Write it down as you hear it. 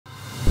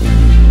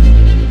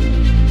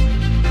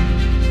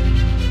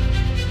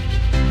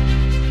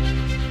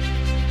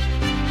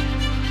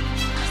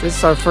This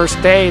is our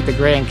first day at the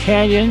Grand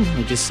Canyon.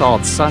 We just saw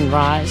the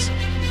sunrise.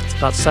 It's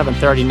about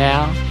 7:30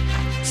 now.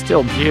 It's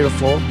still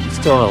beautiful.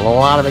 Still a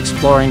lot of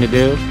exploring to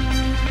do,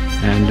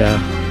 and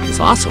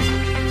it's awesome.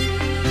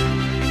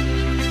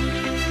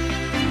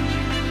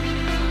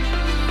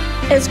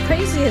 As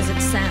crazy as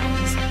it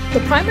sounds, the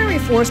primary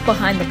force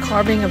behind the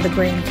carving of the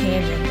Grand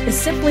Canyon is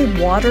simply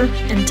water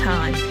and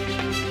time.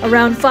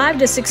 Around 5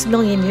 to 6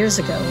 million years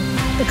ago,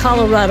 the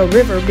Colorado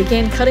River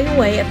began cutting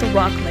away at the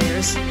rock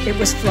layers it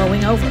was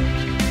flowing over.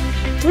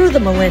 Through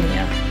the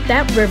millennia,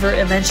 that river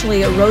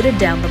eventually eroded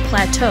down the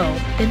plateau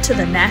into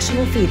the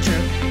national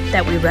feature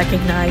that we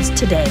recognize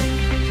today.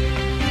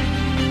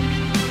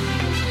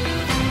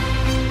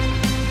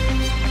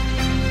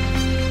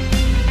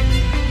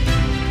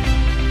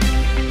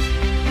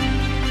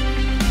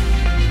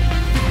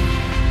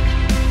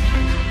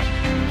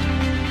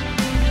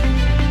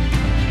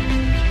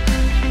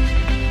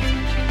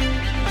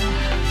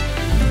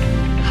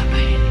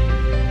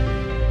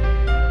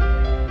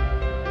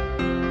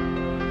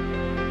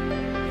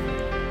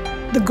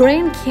 The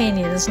Grand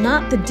Canyon is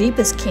not the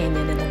deepest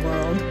canyon in the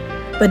world,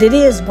 but it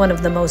is one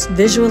of the most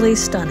visually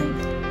stunning.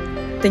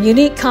 The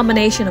unique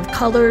combination of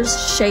colors,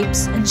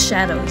 shapes, and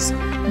shadows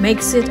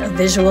makes it a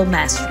visual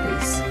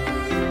masterpiece.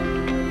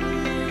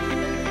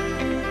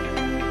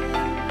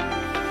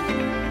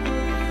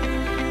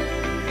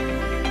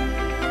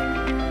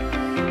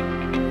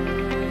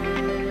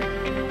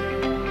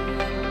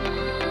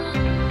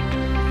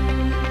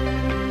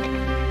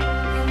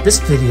 This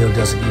video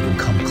doesn't even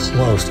come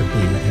close to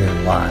being here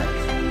live.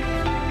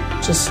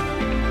 Just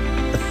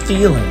the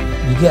feeling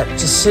you get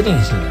just sitting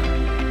here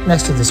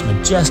next to this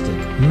majestic,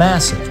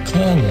 massive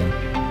canyon.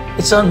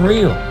 It's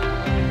unreal.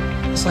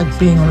 It's like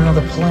being on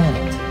another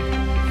planet.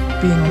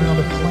 Being on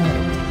another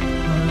planet.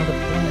 On another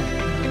planet.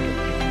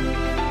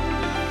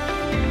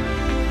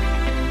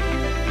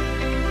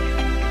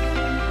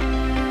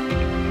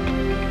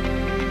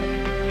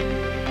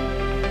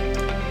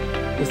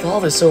 With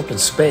all this open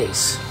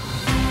space,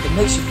 it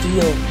makes you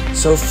feel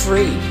so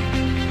free.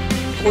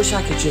 I wish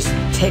I could just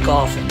take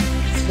off and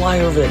fly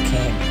over the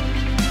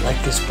canyon like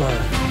this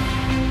bird.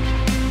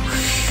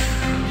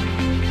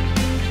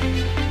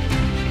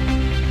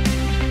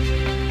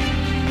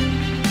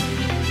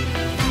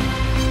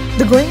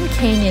 The Grand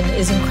Canyon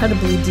is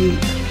incredibly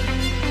deep.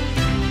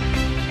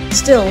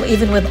 Still,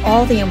 even with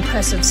all the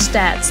impressive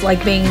stats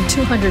like being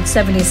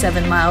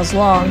 277 miles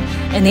long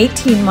and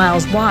 18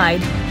 miles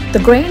wide, the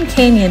Grand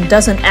Canyon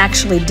doesn't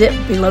actually dip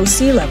below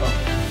sea level.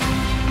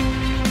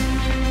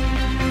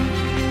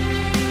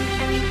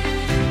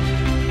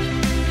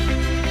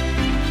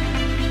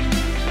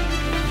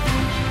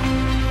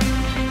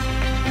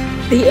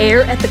 The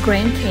air at the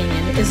Grand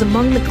Canyon is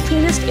among the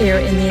cleanest air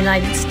in the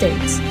United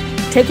States.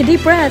 Take a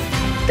deep breath.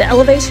 The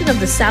elevation of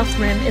the south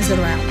rim is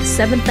around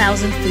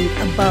 7,000 feet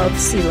above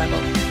sea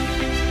level.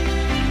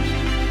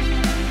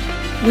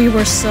 We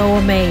were so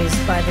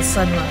amazed by the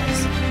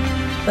sunrise,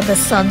 but the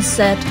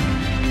sunset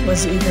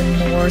was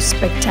even more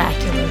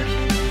spectacular.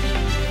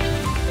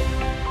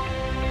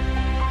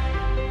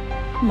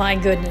 My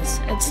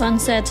goodness, at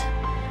sunset,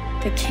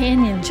 the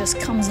canyon just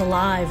comes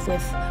alive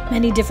with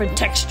many different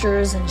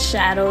textures and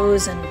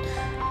shadows and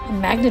a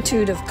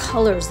magnitude of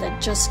colors that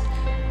just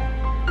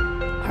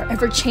are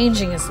ever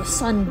changing as the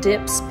sun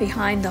dips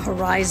behind the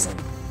horizon.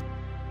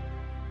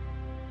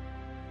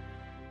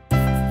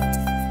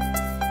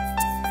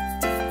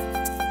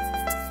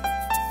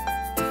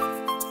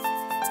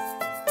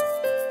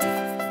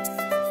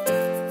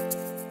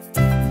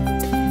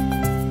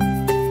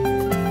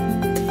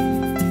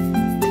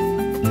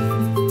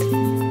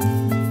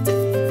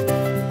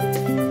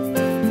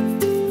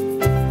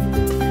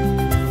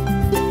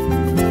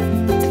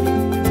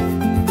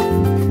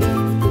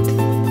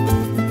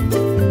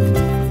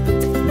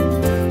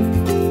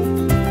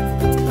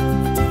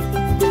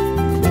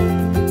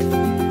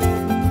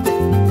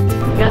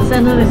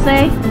 Something to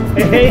say?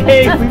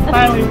 Hey, we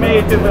finally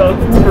made it to the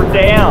Hoover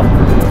Dam.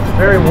 It's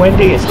very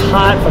windy, it's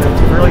hot, but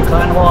it's really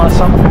kind of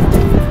awesome.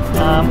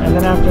 And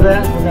then after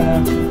that, we're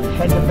going to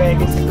head to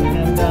Vegas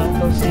and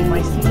go see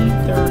my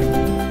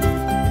CD30.